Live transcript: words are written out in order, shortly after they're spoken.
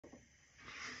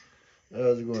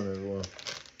How's it going, everyone?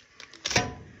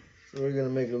 So we're gonna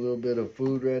make a little bit of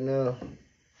food right now.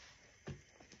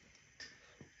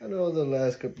 I know the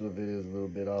last couple of videos a little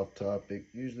bit off topic.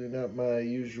 Usually not my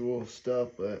usual stuff,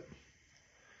 but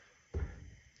the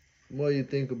more you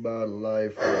think about a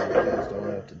life where kids don't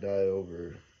have to die over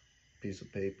a piece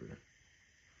of paper.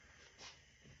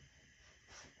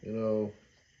 You know,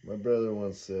 my brother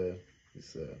once said, he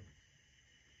said,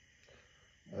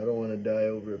 I don't want to die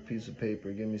over a piece of paper.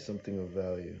 Give me something of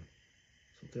value.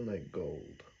 Something like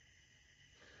gold.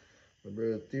 My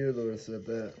brother Theodore said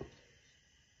that.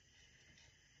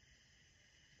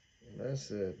 And I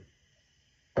said,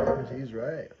 he's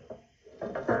right.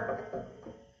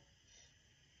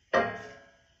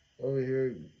 Over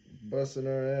here busting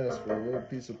our ass for a little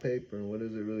piece of paper, and what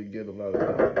does it really get a lot of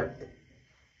value?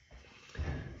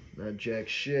 Not jack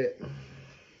shit.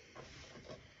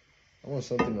 I want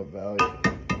something of value.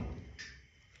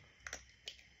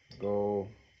 Go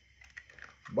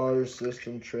barter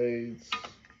system, trades,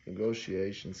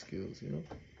 negotiation skills, you know?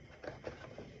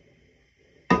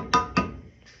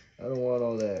 I don't want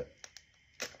all that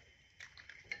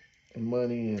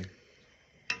money and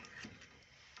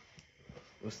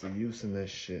what's the use in that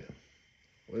shit?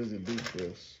 What does it do for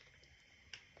us?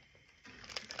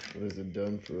 What has it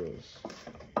done for us?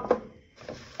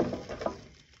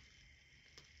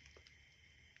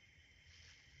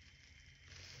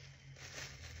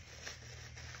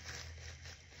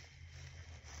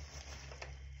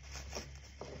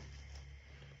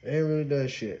 It ain't really done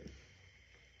shit.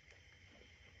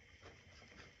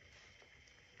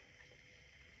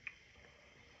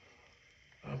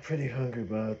 I'm pretty hungry,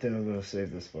 but I think I'm gonna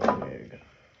save this fucking egg.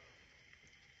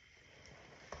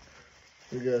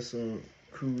 We got some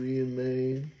Korean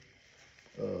made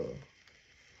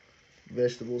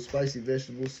spicy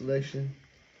vegetable selection.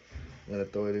 I'm gonna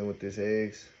throw it in with this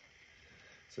eggs.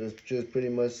 So it's just pretty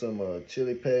much some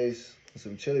chili paste,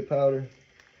 some chili powder.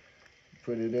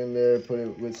 Put it in there, put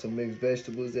it with some mixed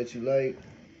vegetables that you like,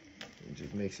 and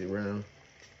just mix it around.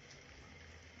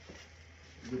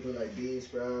 You can put like bean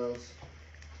sprouts.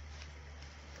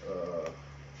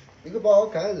 You can put all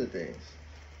kinds of things.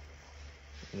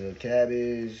 You know,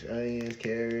 cabbage, onions,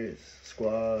 carrots,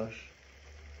 squash.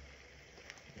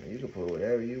 You can put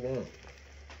whatever you want.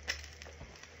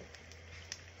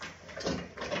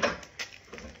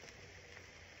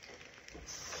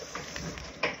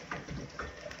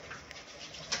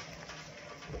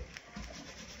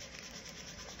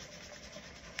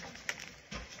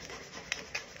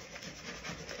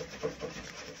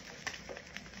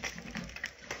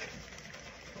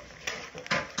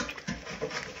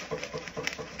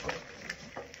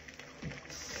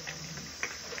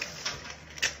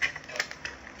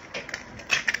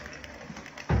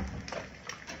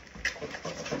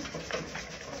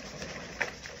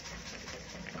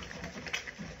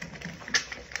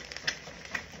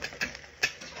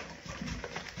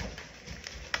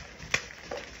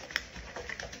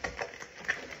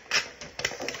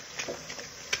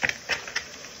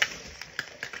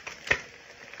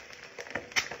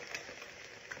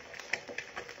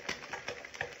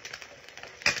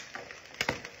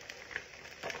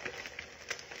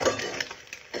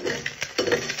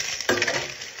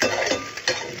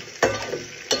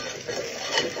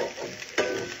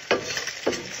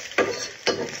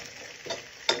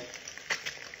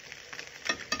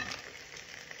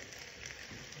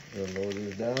 Gonna lower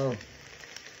this down.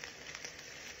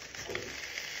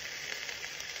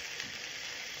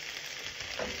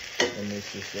 And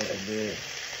mix this up a bit.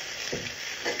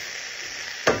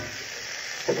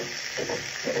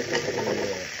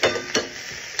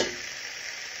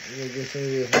 We're gonna get some of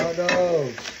these hot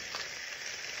dogs.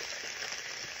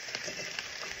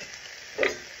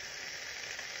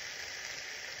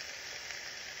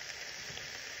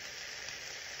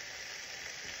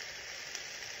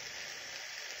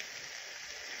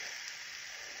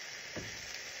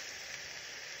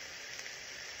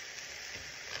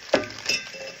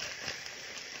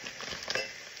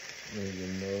 Maybe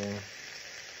more.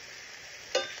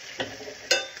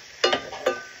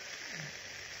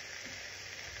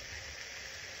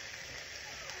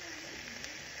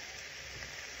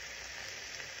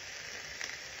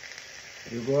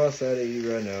 You go outside and eat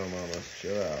right now, mama.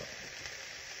 Chill out.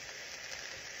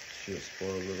 Shit,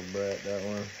 spoiled little brat, that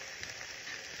one.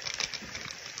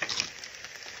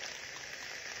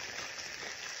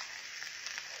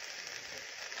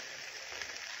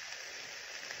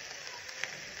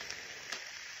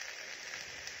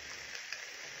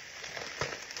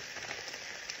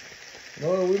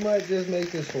 No, we might just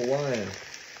make this for wine.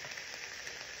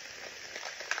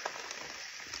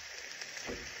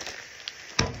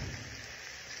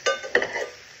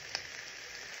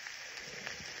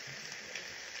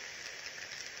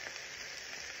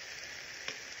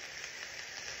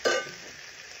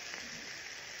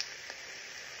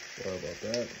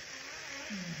 that.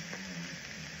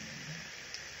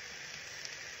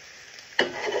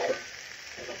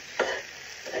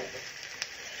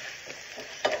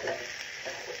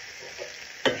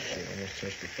 Shit, I almost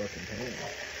touched the fucking pan.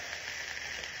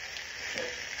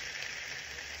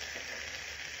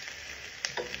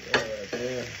 Right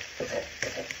there.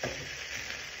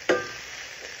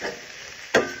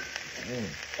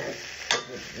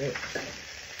 Good mix.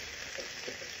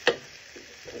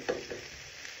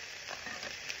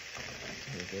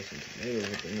 There's some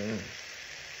tomatoes up in there.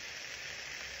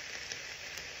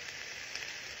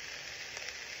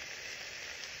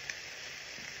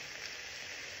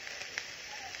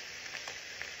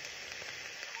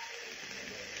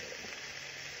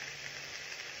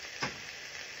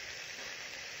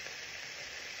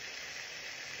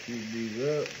 Cube these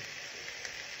up.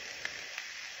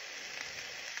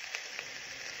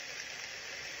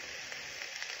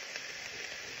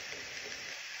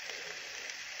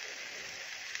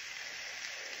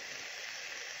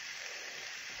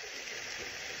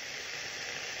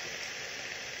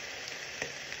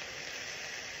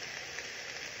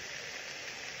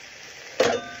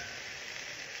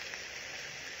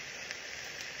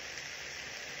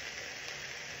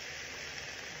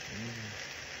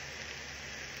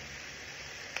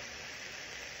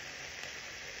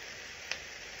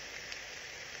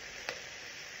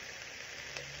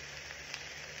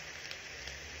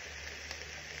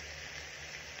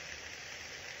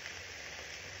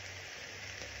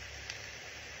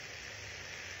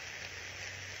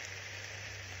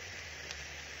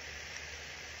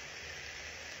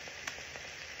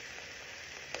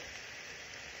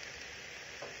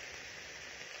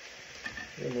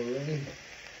 Yeah, we're ready.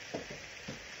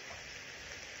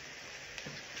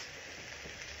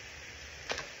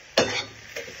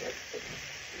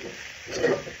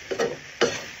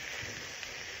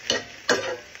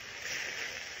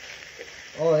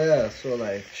 Oh yeah, so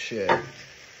like shit.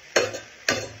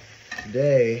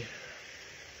 Today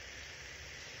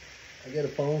I get a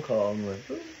phone call. I'm like,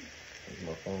 there's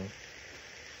my phone.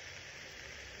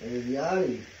 And it's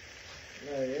Yachty. I'm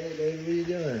like, hey baby, what are you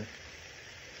doing?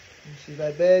 And she's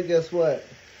like, babe, guess what?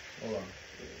 Hold on.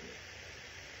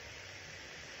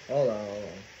 Hold on.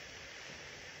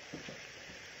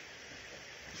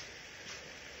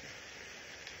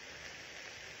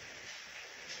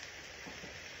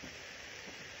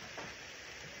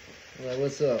 I'm like,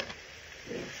 what's up?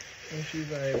 And she's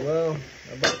like, well,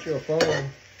 I bought you a phone. I'm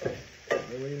like,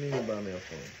 what do you mean you bought me a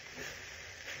phone?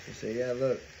 She said, yeah,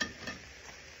 look.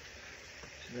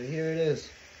 She's like, here it is.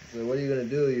 I said, what are you going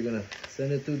to do? You're going to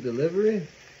send it through delivery?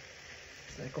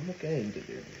 It's like, ¿cómo que en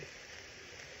delivery?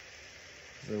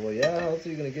 I said, well, yeah, how else are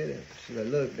you going to get it? She's like,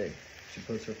 look, babe. She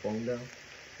puts her phone down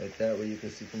like that where you can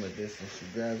see from a distance. She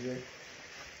grabs it.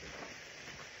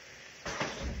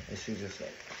 And she's just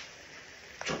like...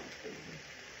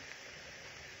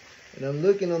 And I'm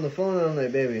looking on the phone and I'm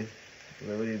like, baby. I was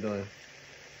like, what are you doing?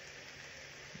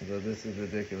 I was like, this is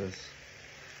ridiculous.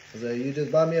 I was like, you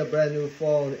just bought me a brand new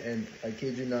phone and I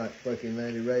kid you not, fucking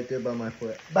landed right there by my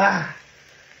foot. Bah!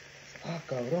 Oh,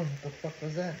 cabrón, what the fuck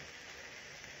was that?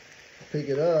 I pick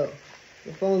it up.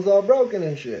 The phone's all broken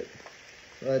and shit.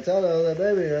 So I tell her, I was like,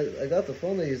 baby, I got the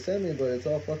phone that you sent me, but it's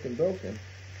all fucking broken.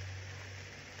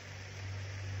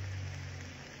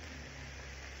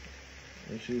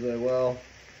 And she's like, well,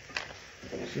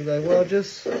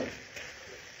 just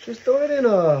throw it in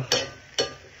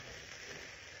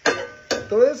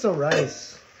throw in some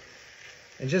rice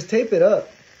and just tape it up.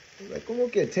 I was like,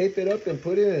 ¿cómo que tape it up and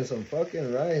put it in some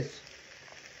fucking rice?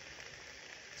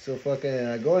 So fucking,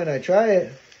 I go and I try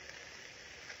it.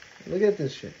 Look at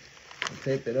this shit. I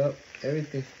tape it up,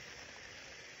 everything.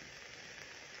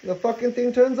 The fucking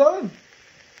thing turns on.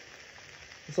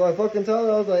 So I fucking tell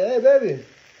her, I was like, hey baby.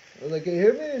 I was like, can you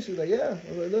hear me? And she was like, yeah.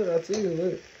 I was like, look, I see you,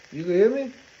 look. You can hear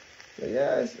me? She's like,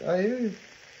 yeah, I hear you.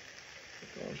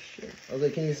 Oh shit. I was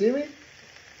like, can you see me?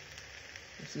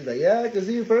 She's like, yeah, I can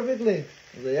see you perfectly. I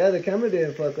was like, yeah, the camera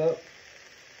didn't fuck up.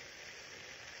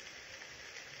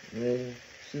 And then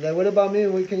she's like, what about me?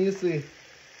 What can you see? I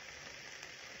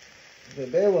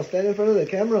said, babe, well, stand in front of the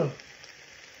camera.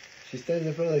 She stands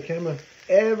in front of the camera.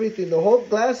 Everything, the whole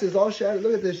glass is all shattered.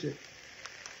 Look at this shit.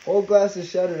 Whole glass is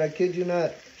shattered. I kid you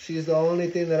not. She's the only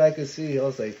thing that I could see. I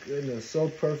was like, goodness, so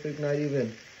perfect. Not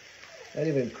even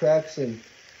cracks, and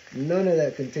none of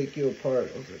that can take you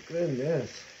apart. I was like,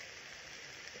 goodness.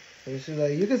 And she's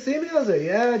like, you can see me? I was like,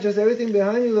 yeah, just everything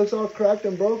behind you looks all cracked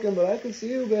and broken, but I can see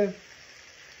you, babe.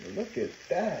 Look at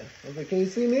that. I was like, can you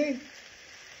see me?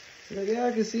 She's like, yeah,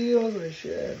 I can see you. I was like,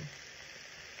 shit.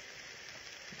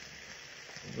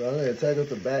 So I'm going to tag up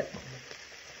the back.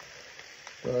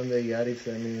 Donde Yari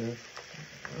sent me this.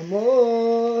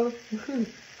 Amor!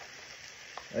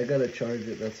 I gotta charge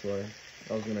it, that's why.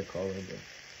 I was gonna call her, but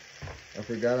I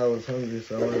forgot I was hungry,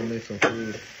 so I wanted to make some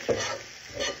food.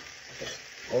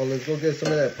 Oh, let's go get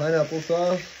some of that pineapple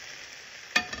sauce.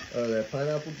 That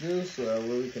pineapple juice, so that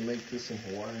way we can make this some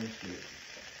Hawaiian shit.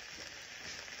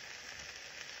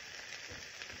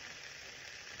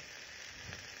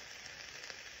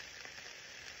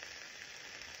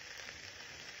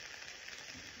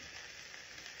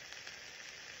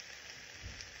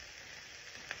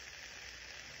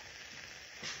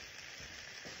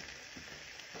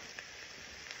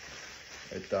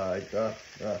 Ahí está, ahí está.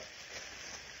 Ah.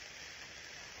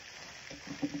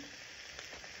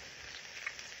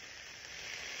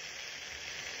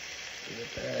 Look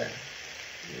at that.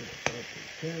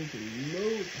 Time to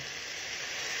load.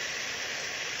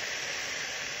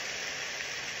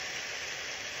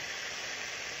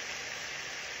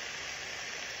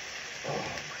 Oh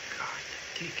my God,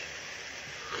 kick.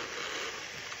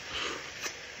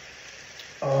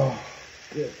 Oh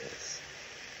goodness.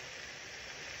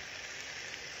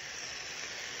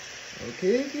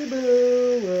 Okay,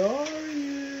 Boo, where are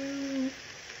you?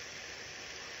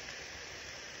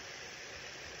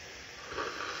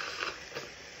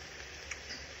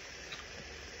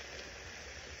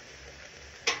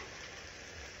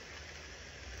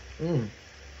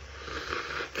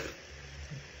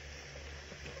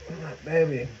 My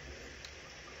baby.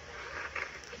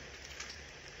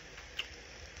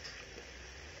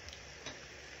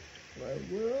 Like,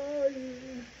 where are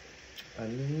you? I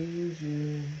need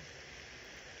you.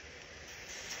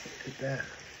 Look at that.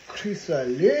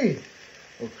 Chrysalis.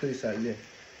 Or chrysalis.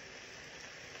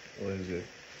 What is it?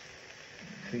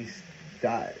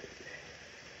 Crystal.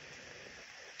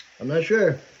 I'm not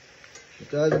sure. She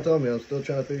still hasn't told me. I'm still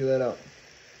trying to figure that out.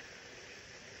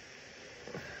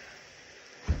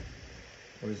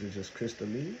 Or is it just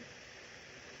crystalline?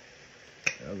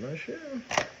 I'm not sure.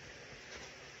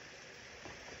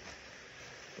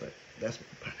 But that's my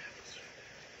pineapples.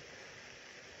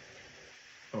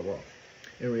 Oh, well.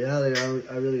 In reality,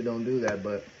 I really don't do that,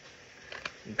 but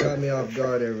you caught me off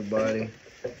guard, everybody.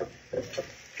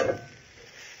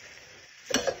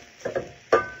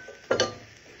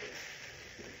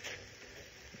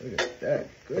 Look at that.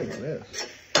 Goodness.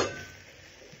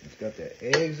 It's got the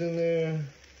eggs in there.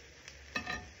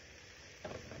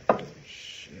 Oh,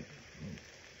 shit.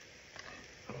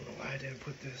 I don't know why I didn't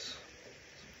put this.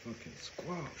 It's a fucking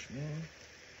squash, man.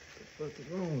 What the fuck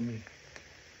is wrong with me?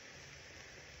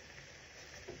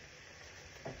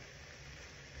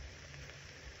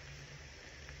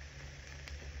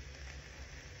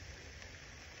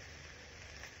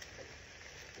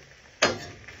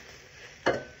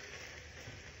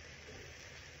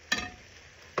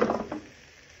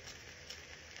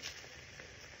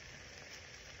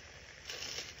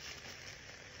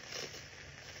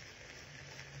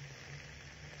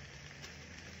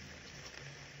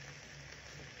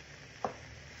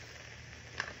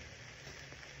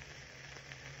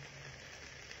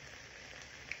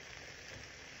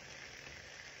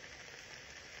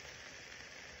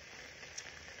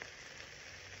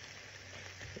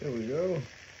 There we go.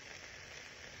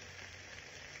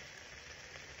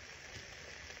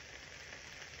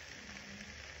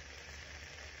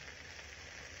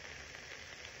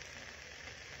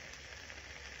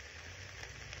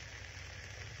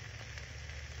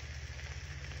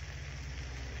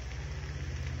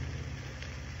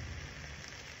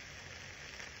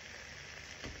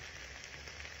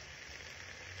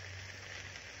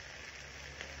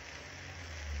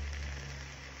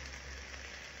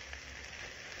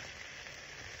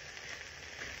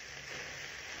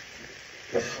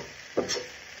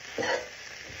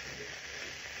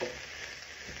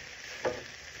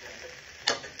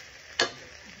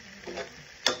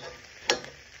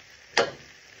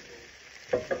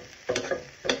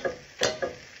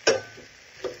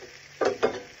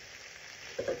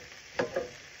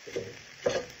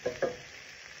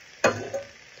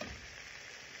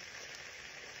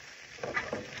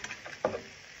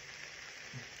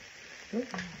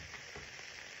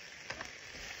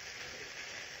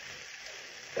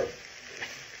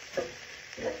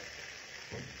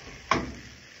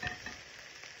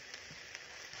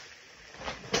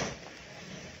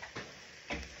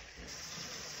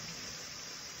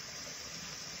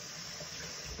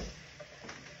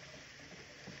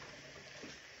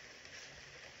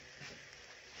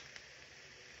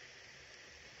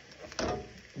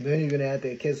 Then you're gonna add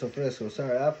that queso fresco.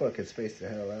 Sorry, I fucking spaced the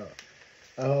hell out.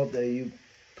 I hope that you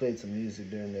played some music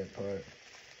during that part.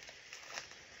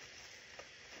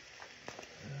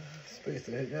 Spaced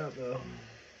the heck out though.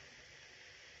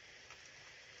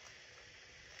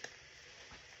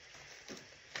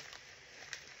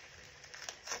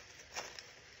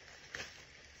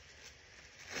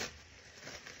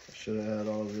 Should have had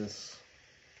all this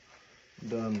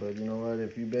done, but you know what?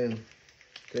 If you've been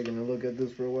taking a look at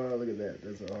this for a while, look at that.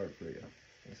 There's a heart for you.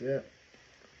 That's it.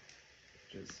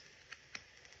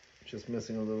 Just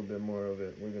missing a little bit more of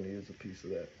it. We're gonna use a piece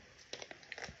of that.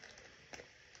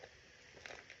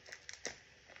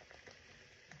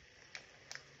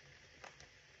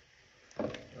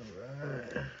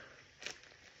 Alright.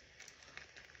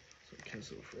 Some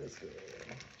queso fresco.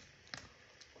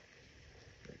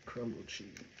 That crumbled cheese.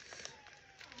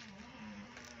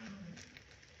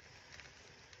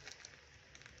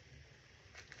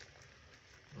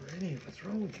 Rennie, what's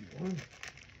wrong with you, boy?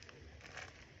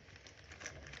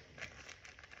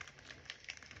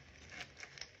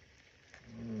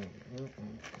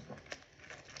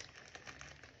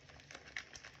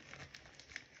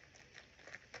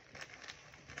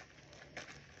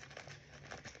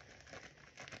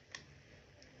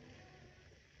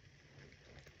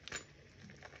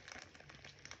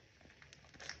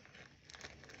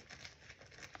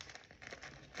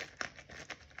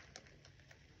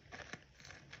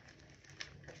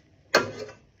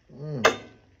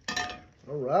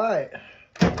 All right,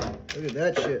 look at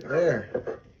that shit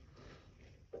there.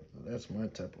 That's my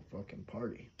type of fucking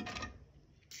party.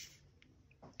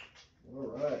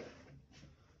 All right.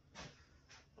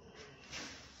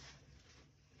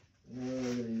 Now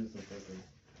I'm gonna use some fucking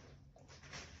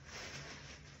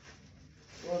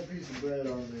one piece of bread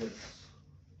on this.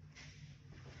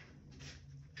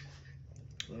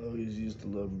 I always used to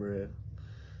love bread.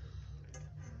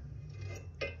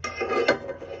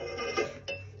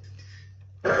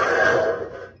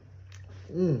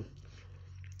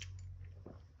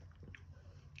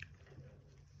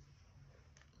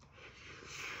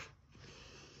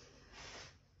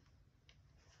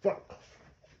 Fuck.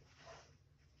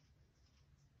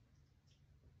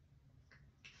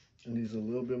 It needs a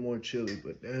little bit more chili,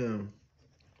 but damn.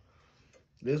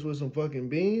 This with some fucking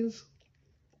beans?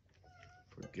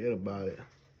 Forget about it.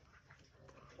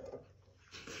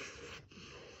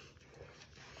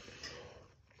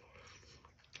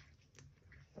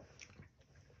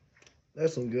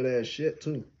 That's some good ass shit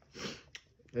too.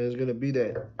 And it's gonna be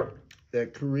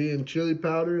that Korean chili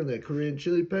powder and that Korean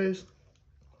chili paste.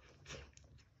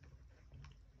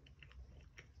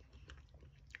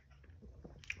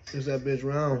 Is that bitch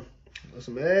round with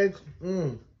some eggs?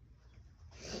 Then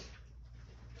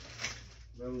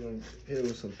we're gonna hit it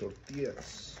with some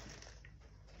tortillas.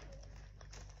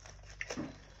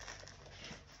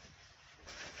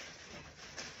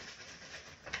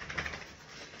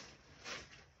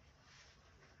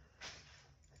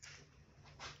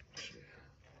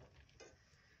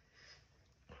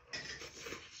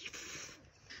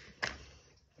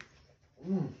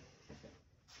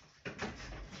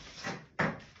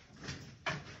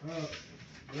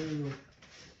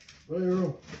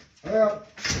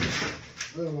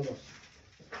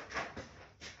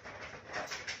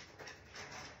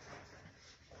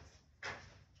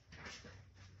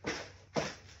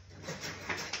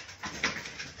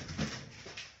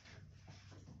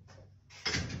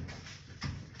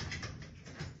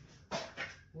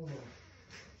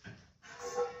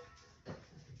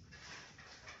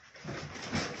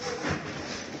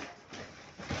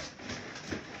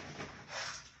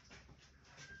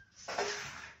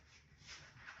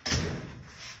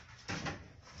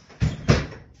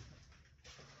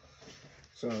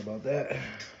 Sorry about that.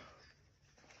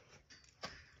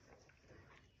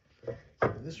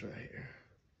 This right here.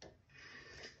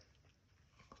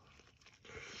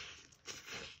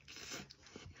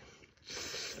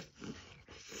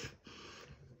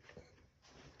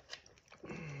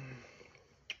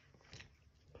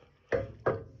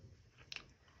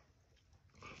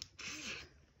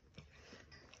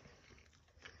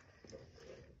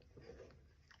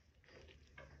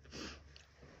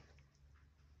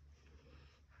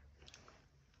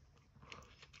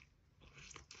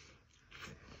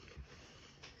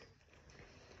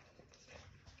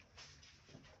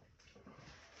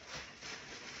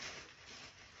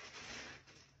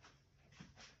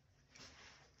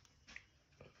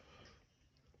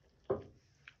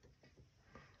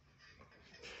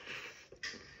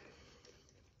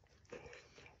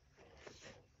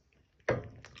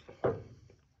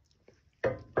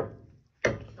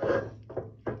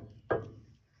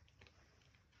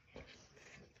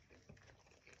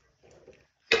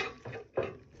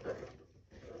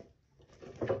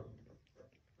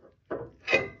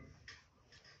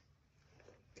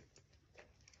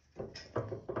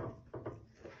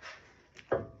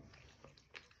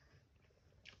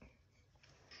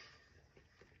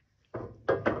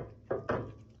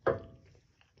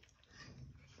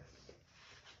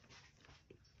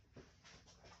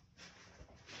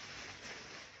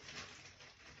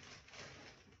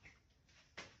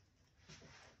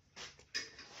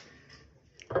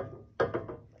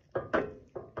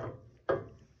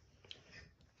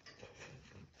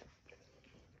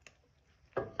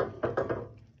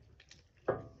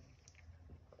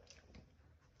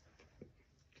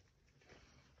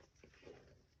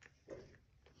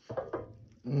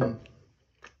 Mm.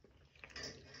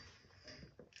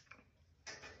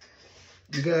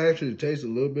 You can actually taste a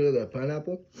little bit of that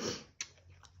pineapple.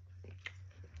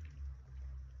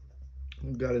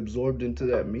 It got absorbed into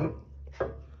that meat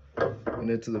and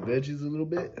into the veggies a little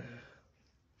bit.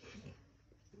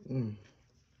 Mm.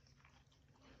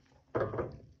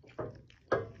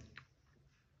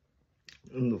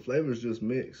 And the flavors just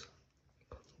mix.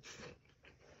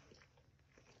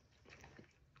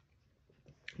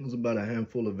 It's about a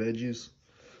handful of veggies.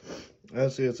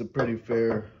 I'd say it's a pretty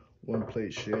fair 1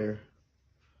 plate share.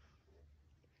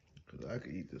 Cause I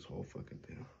could eat this whole fucking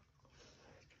thing.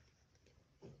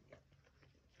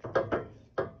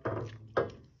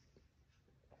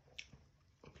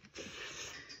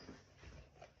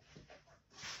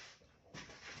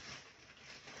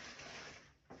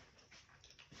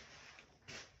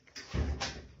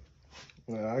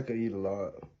 Yeah, I could eat a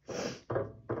lot.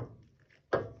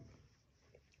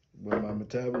 But my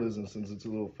metabolism, since it's a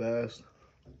little fast,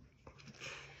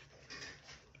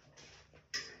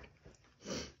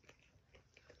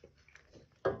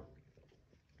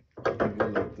 I go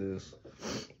like this.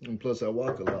 And plus I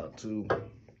walk a lot too.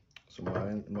 So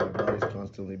my body's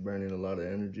constantly burning a lot of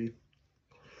energy.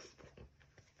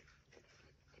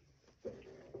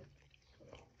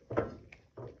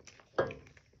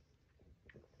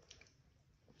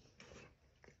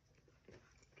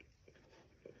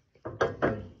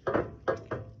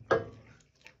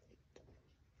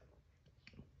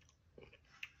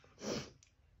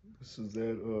 This is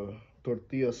that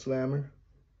tortilla slammer.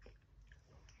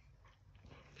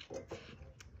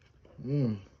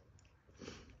 Mmm.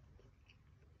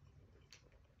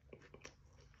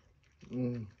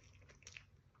 Mmm.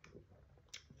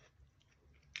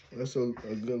 That's a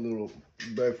good little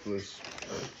breakfast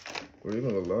or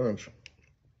even a lunch.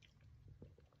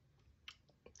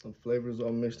 The flavors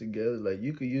all mixed together. Like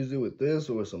you could use it with this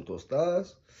or with some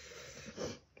tostadas.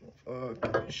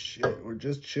 Fucking shit. Or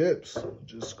just chips.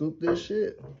 Just scoop this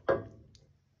shit.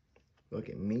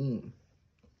 Fucking mean.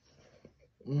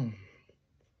 Mmm.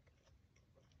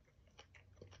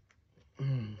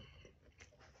 Mmm.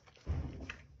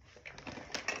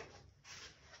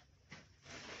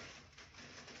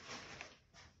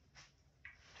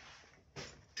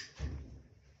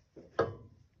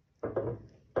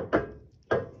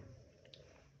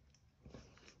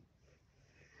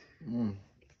 Mmm.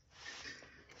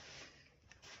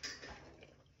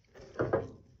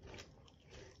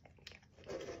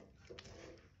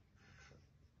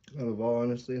 Out of all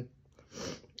honesty,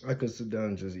 I could sit down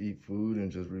and just eat food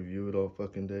and just review it all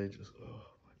fucking day. Just, oh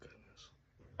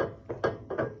my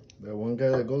goodness. That one guy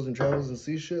that goes and travels and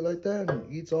sees shit like that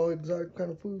and eats all exotic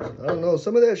kind of foods. I don't know.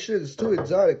 Some of that shit is too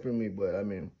exotic for me, but I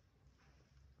mean,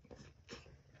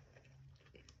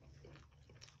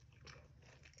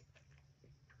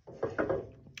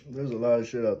 there's a lot of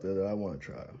shit out there that I want to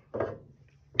try.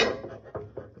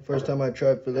 The first time I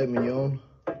tried filet mignon,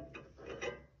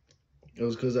 it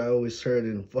was because I always heard it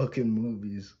in fucking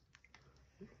movies.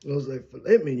 I was like,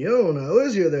 filet mignon? I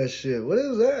always hear that shit. What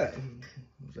is that? I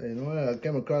was like, you know what? I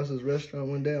came across this restaurant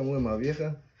one day. I'm with my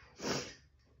vieja.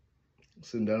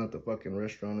 Sitting down at the fucking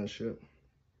restaurant and shit.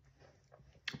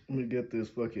 Let me get this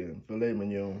fucking filet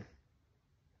mignon.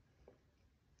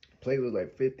 Plate was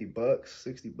like $50,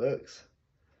 $60.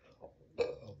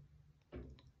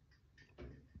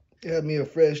 Had me a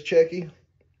fresh checky.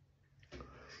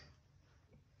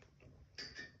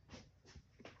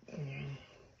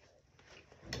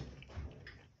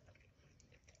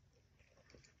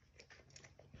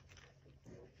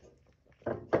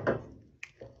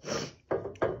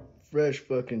 Fresh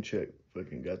fucking check.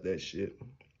 Fucking got that shit.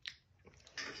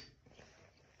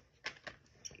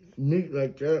 Neat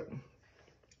like that.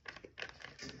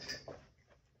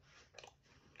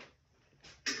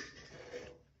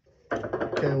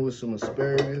 Came with some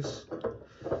asparagus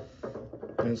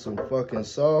and some fucking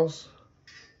sauce.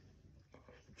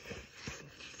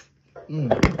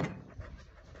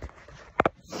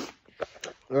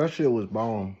 That shit was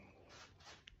bomb.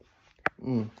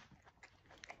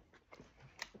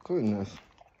 Goodness.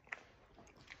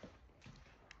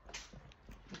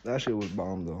 That shit was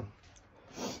bomb though.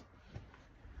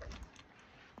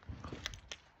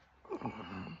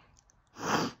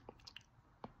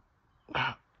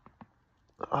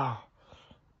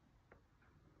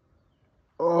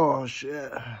 Oh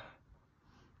shit. I'm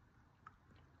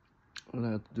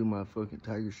gonna have to do my fucking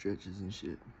tiger stretches and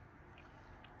shit.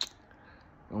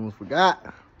 Almost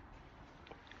forgot.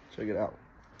 Check it out.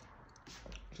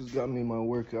 Just got me my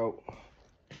workout.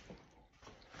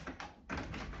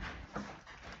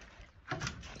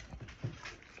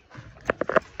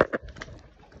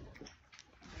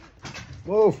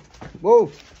 Move.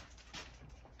 Move.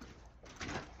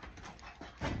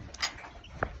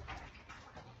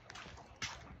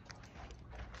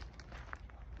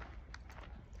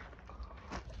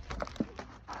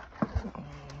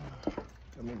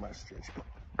 Give me my stretch.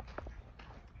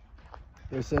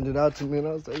 They sent it out to me and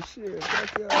I was like, shit,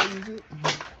 fuck yeah, I'll use it.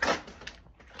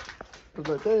 I was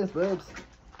like, thanks, babes.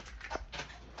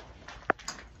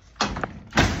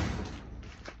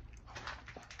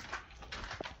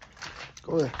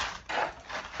 Go ahead.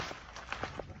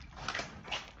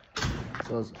 So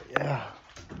I was like, yeah.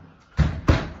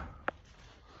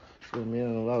 So me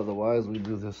and a lot of the wives, we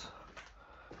do this.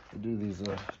 We do these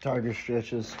target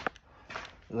stretches.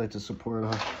 We like to support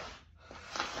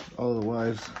all the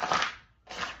wives.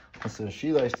 And so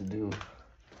she likes to do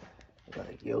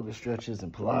like yoga stretches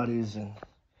and Pilates and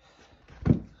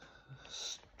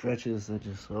stretches that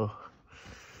just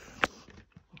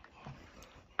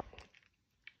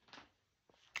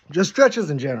just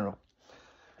stretches in general.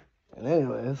 And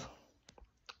anyways,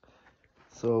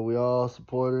 so we all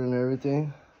support her and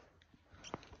everything.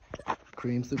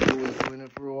 Creamsicle was doing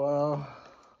it for a while.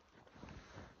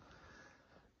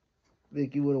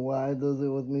 Vicky with a Y does it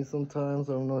with me sometimes.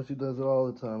 I don't know if she does it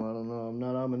all the time. I don't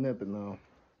know. I'm a nipping now.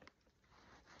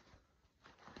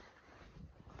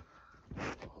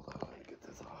 Hold on, let me get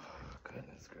this off.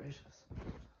 Goodness gracious.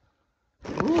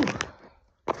 Ooh.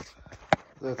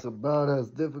 That's about as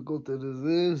difficult as it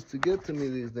is to get to me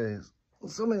these days.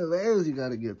 So many layers you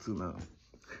gotta get to now.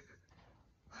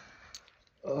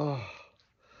 Oh,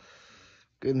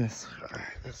 goodness. All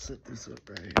right, let's set this up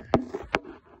right here.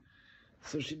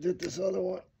 So she did this other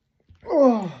one.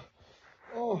 Oh,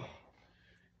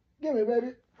 give me,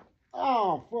 baby.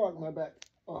 Oh, fuck, my back.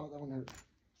 Oh, that one hurt.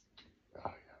 Oh,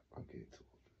 yeah, I'm getting too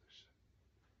old for this shit.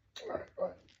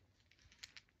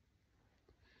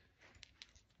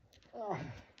 All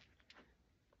right.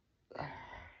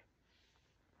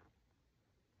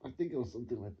 I think it was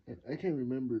something like that. I can't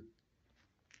remember.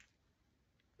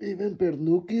 Even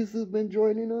Pernukis has been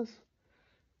joining us.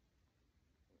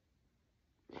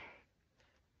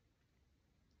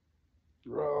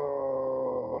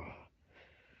 Oh.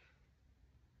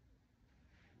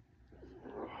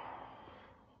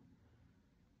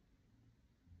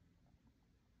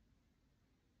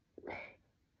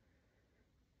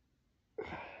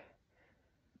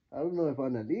 I don't know if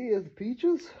Analia is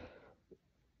Peaches.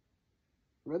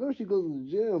 I know she goes to the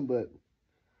gym, but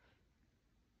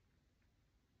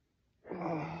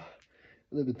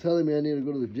they've been telling me I need to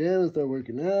go to the gym and start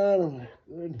working out. I'm like,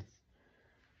 goodness.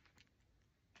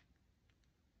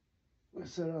 I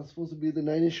said I was supposed to be the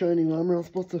knight in shining armor. I was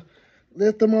supposed to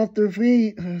lift them off their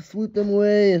feet, swoop them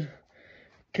away, and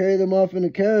carry them off in the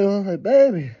carry-on. I'm like,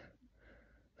 baby,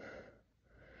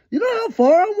 you know how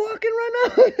far I'm walking right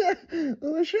now?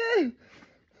 Oh, shit.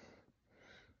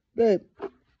 Babe,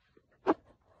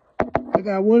 I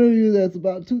got one of you that's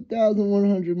about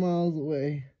 2,100 miles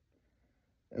away.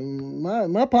 And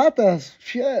my patas,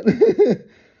 shit.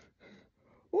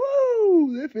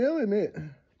 Woo, they're feeling it.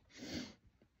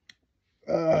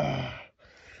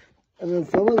 And then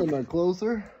some of them are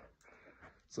closer.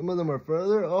 Some of them are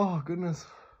further. Oh, goodness.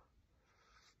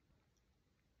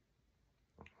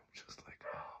 Just like,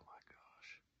 oh my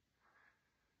gosh.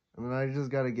 And then I just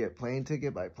got to get plane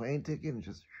ticket by plane ticket and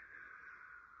just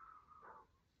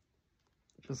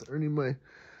earning my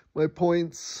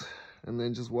points. And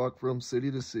then just walk from city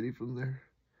to city from there.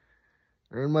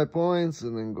 Earn my points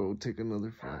and then go take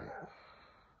another flight.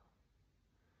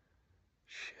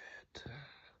 Shit.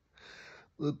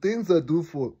 The things I do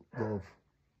for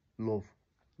love.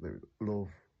 There we go. Love.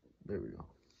 There we go.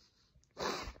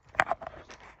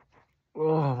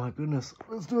 Oh my goodness.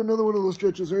 Let's do another one of those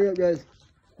stretches. Hurry up, guys.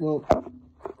 Well,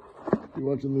 if you're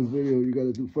watching this video, you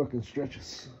gotta do fucking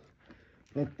stretches.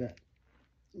 Fuck that.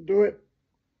 Do it.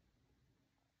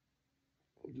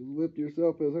 Just lift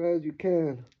yourself as high as you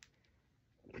can.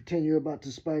 Pretend you're about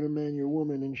to Spider-Man your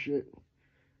woman and shit.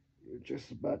 You're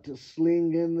just about to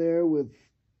sling in there with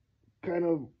kind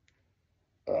of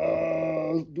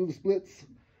do the splits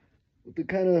with the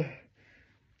kind of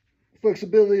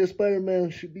flexibility of Spider-Man.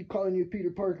 Should be calling you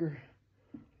Peter Parker.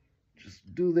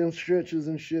 Just do them stretches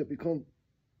and shit. Become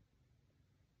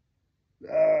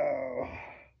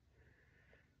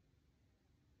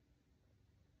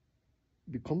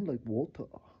like water.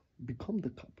 Become the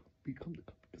cup. Become the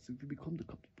cup. Because if you become the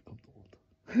cup, you become the water.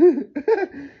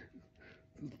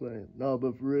 Just playing. No,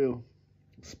 but for real.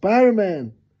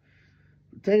 Spider-Man.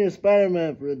 Pretend you're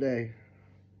Spider-Man for a day.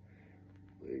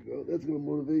 There you go. That's going to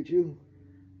motivate you.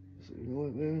 So you know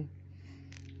what, man?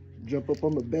 Jump up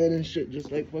on the bed and shit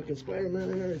just like fucking Spider-Man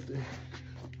and everything.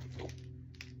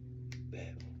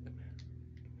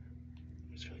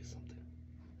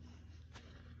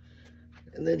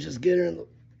 And then just get her in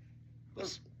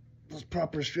those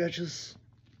proper stretches.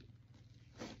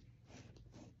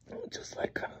 Just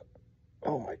like kind of,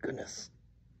 oh my goodness.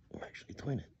 I'm actually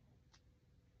doing it.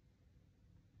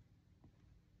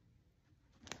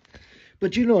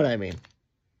 But you know what I mean.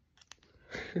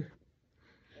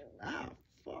 Ah,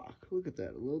 fuck. Look at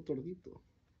that. A little tordito.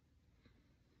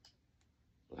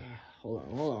 Hold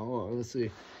on. Let's see.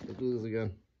 Let's do this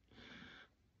again.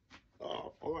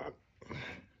 Oh, hold on.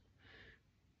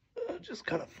 Just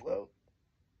kind of float.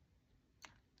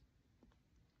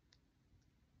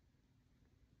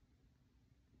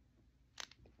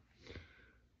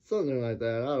 Something like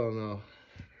that. I don't know.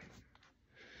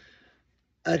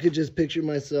 I could just picture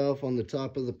myself on the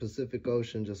top of the Pacific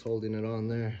Ocean, just holding it on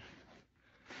there.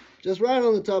 Just right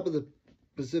on the top of the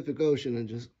Pacific Ocean and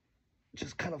just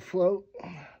kind of float.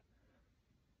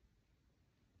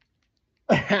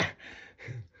 I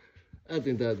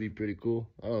think that'd be pretty cool.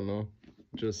 I don't know.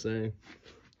 Just saying.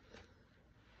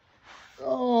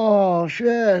 Oh,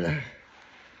 shit.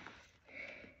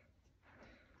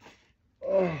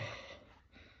 Oh.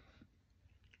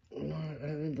 No, I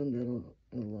haven't done that in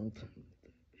a long time.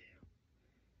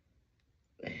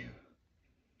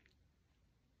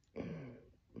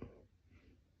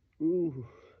 Ooh,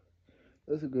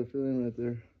 that's a good feeling right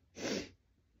there.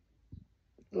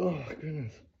 Oh,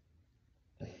 goodness.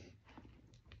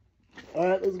 All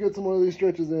right, let's get some more of these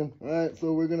stretches in. All right,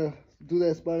 so we're going to do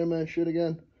that Spider-Man shit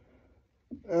again.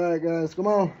 All right, guys, come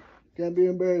on. Can't be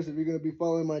embarrassed if you're going to be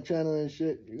following my channel and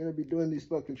shit. You're going to be doing these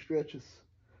fucking stretches.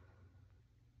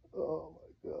 Oh,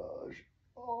 my gosh.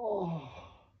 Oh.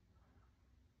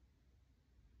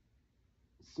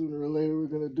 Sooner or later, we're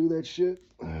going to do that shit.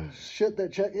 Shit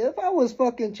that if I was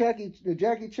fucking Jackie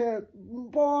Chan,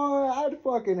 boy, I'd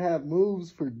fucking have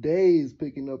moves for days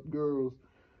picking up girls.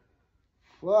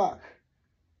 Fuck.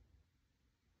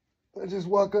 I just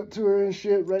walk up to her and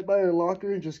shit right by her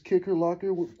locker and just kick her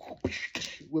locker with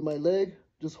my leg.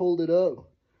 Just hold it up.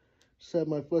 Just have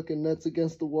my fucking nuts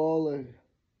against the wall like,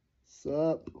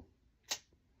 sup?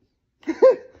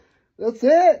 That's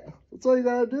it. That's all you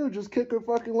gotta do. Just kick her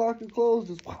fucking locker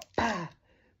closed.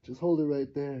 Just hold it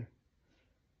right there.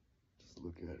 Just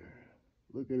look at her.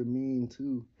 Look at her mean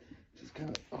too. Just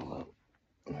kind of, hold up.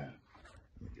 Let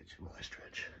me get you while I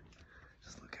stretch.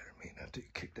 Just look at her mean after you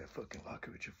kick that fucking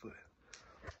locker with your foot.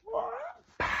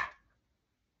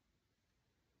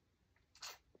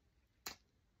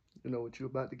 You know what you're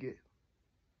about to get.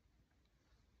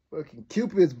 Fucking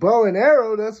Cupid's bow and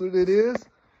arrow, that's what it is.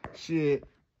 Shit.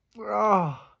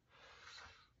 Oh.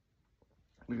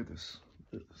 Look at this.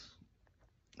 Look at this.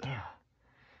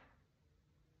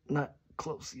 Not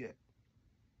close yet.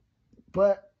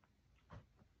 But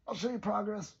I'll show you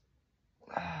progress.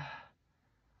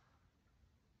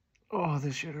 Oh,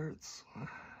 this shit hurts.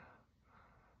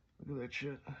 Look at that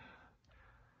shit.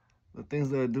 The things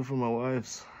that I do for my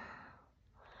wives.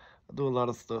 I do a lot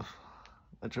of stuff.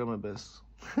 I try my best.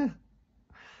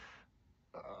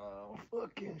 Oh,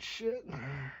 fucking shit.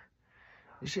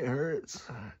 This shit hurts.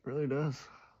 It really does.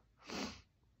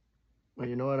 But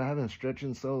you know what? I haven't stretched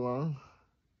in so long.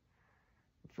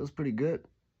 It feels pretty good.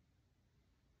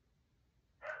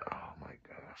 Oh my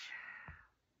gosh.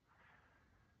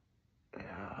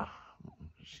 Yeah.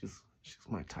 She's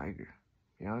my tiger.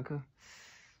 Bianca?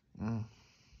 My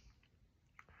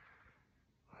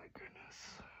goodness.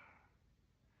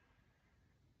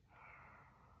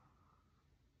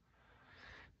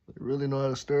 They really know how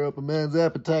to stir up a man's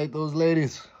appetite, those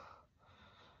ladies.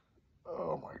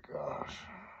 Oh my gosh.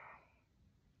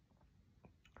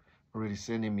 Already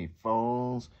sending me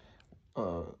phones,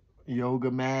 yoga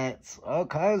mats, all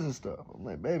kinds of stuff. I'm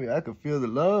like, baby, I can feel the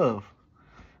love.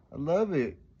 I love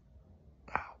it.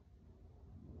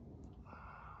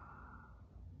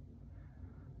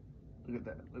 Look at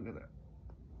that. Look at that.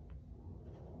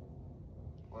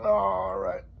 All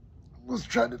right. Let's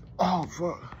try to. Oh,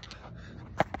 fuck.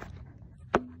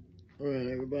 All right,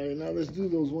 everybody. Now let's do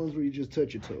those ones where you just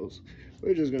touch your toes.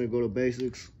 We're just going to go to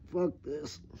basics. Fuck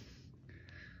this.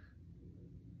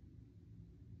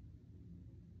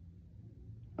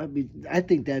 I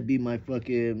think that'd be my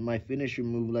finisher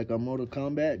move, like on Mortal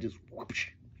Kombat. Just whoosh.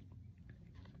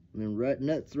 And then right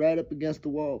nuts right up against the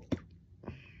wall.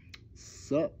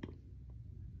 Sup.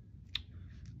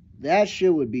 That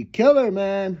shit would be killer,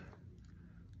 man.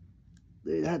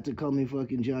 They'd have to call me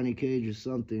fucking Johnny Cage or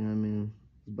something. I mean,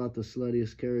 it's about the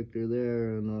sluttiest character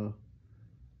there and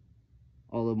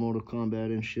all the Mortal Kombat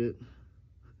and shit.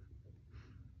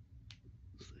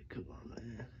 It's like, come on,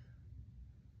 man.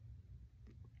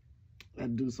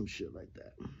 I'd do some shit like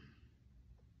that.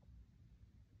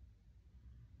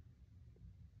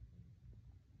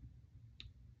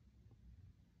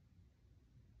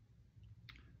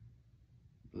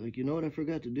 Like, you know what I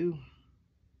forgot to do?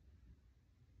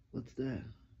 What's that?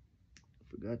 I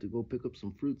forgot to go pick up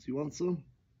some fruits. You want some?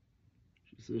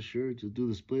 She says, sure, just do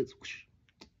the splits.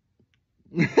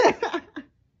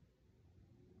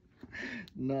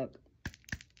 Knock.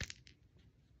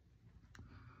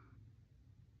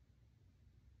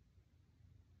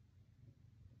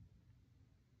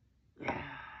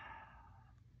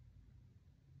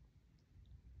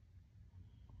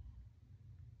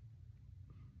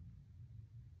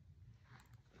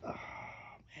 Oh,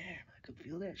 man, I could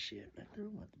feel that shit right there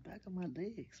on the back of my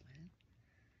legs, man.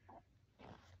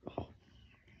 Oh,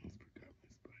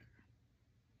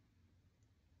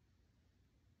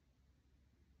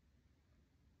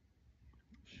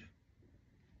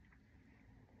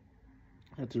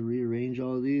 I have to rearrange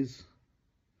all of these.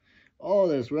 Oh,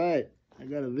 that's right. I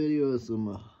got a video of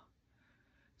some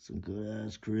good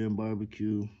ass Korean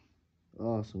barbecue.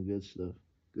 Oh, some good stuff.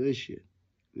 Good shit.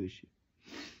 Good shit.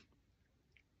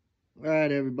 All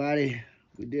right, everybody.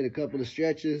 We did a couple of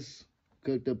stretches.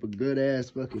 Cooked up a good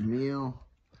ass fucking meal.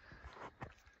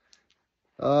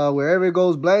 Wherever it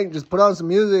goes blank, just put on some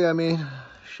music. I mean,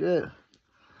 shit.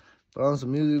 Put on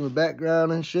some music in the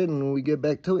background and shit, and when we get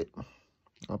back to it,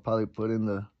 I'll probably put in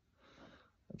the...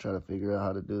 I'll try to figure out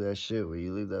how to do that shit where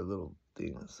you leave that little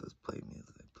thing that says play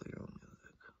music, play your own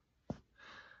music.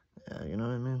 Yeah, you know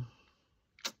what I mean?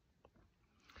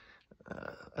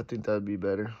 I think that'd be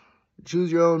better.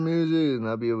 Choose your own music and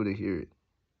I'll be able to hear it.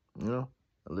 You know?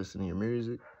 I listen to your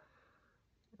music.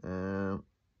 And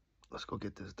let's go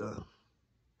get this done.